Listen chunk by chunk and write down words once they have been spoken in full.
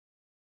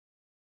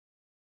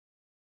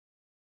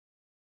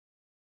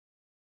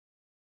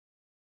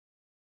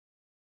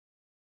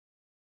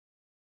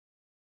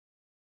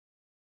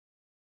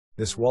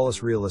This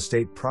Wallace Real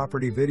Estate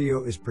property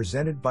video is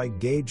presented by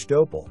Gage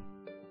Dopel.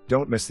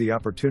 Don't miss the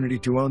opportunity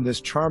to own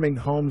this charming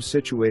home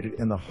situated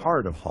in the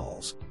heart of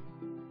Halls.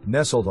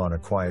 Nestled on a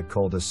quiet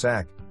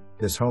cul-de-sac,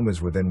 this home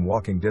is within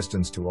walking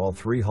distance to all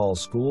three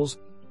Halls schools,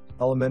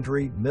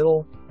 elementary,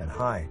 middle, and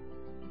high,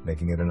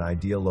 making it an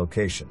ideal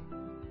location.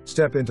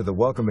 Step into the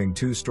welcoming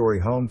two-story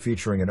home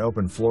featuring an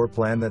open floor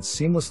plan that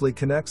seamlessly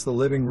connects the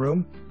living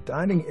room,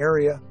 dining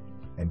area,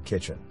 and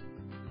kitchen.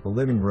 The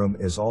living room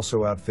is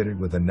also outfitted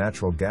with a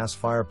natural gas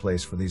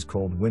fireplace for these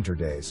cold winter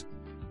days.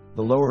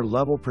 The lower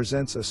level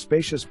presents a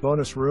spacious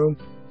bonus room,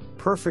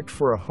 perfect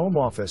for a home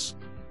office,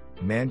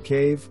 man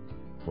cave,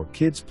 or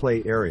kids'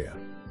 play area.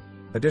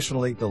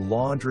 Additionally, the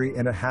laundry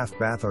and a half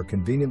bath are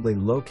conveniently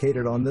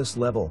located on this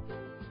level.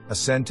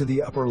 Ascend to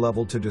the upper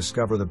level to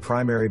discover the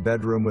primary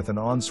bedroom with an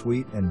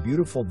ensuite and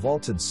beautiful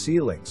vaulted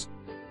ceilings.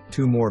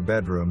 2 more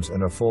bedrooms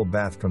and a full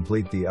bath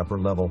complete the upper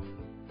level.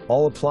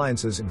 All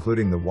appliances,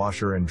 including the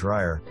washer and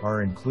dryer,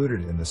 are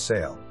included in the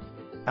sale.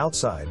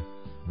 Outside,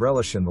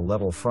 relish in the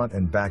level front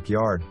and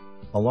backyard,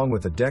 along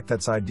with a deck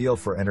that's ideal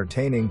for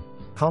entertaining,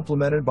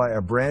 complemented by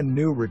a brand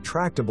new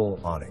retractable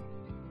awning.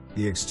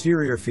 The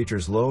exterior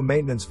features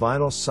low-maintenance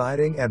vinyl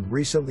siding and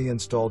recently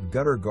installed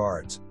gutter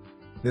guards.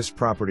 This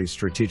property's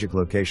strategic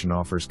location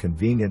offers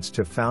convenience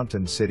to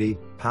Fountain City,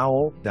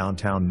 Powell,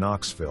 downtown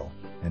Knoxville,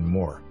 and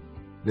more.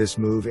 This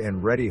move-in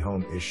ready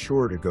home is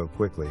sure to go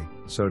quickly,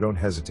 so don't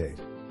hesitate.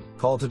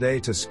 Call today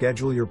to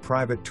schedule your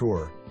private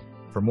tour.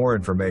 For more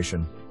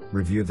information,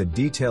 review the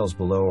details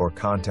below or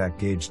contact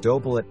Gage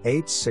Dopel at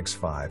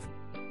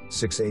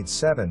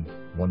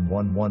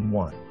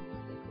 865-687-1111.